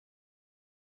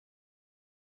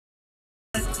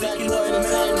Avenue,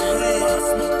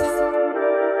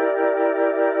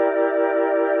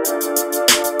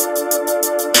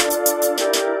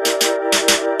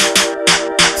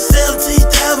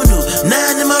 9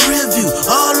 in my rear view,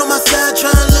 all on my side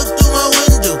trying to look through my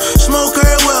window. Smoke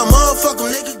her well,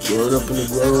 motherfucker, nigga. Growing up in the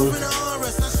Grove,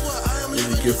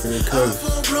 really different in color.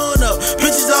 Blowing up,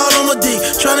 bitches all on my dick,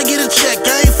 trying to get a check.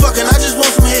 I ain't fucking, I just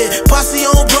want some head. Posse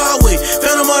on Broadway,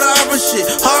 Phantom of the Opera shit,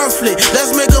 horror flick.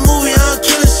 Let's make a movie, I'm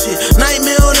killing shit.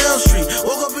 Nightmare on Elm Street.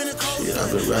 Woke up in the car. Shit, I've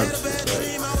been rapping like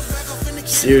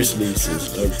seriously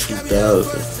since like 2000.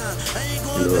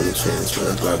 You know what I'm saying? So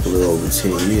that's like a little over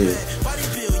 10 years.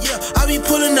 I be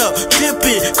pulling up,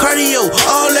 dipping, cardio,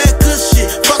 all that good shit.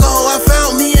 Fuck a hoe, I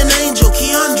found me an angel.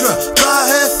 Keandra, God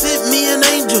has sent me an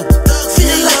angel.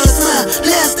 Feel like it's my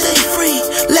last day free,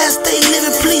 last day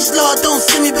living. Please, Lord, don't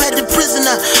send me back to prison.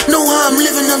 I know how I'm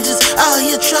living, I'm just out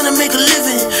here trying to make a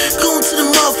living. Going to the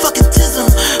motherfucking tism.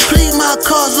 Please my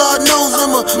cause, Lord knows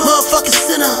I'm a motherfucking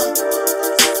sinner.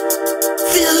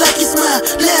 Feel like it's my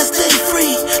last day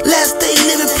free, last day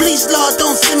living. Please, Lord,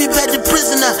 don't send me back to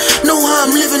prison. I know how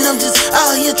I'm living, I'm just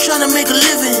out here trying to make a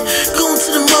living. Going to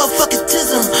the motherfucking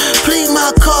tism. Please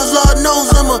my cause, Lord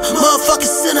knows I'm a motherfucking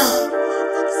sinner.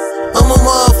 I'm a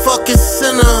motherfucking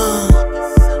sinner.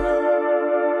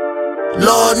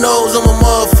 Lord knows I'm a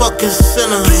motherfucking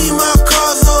sinner. Please my cause.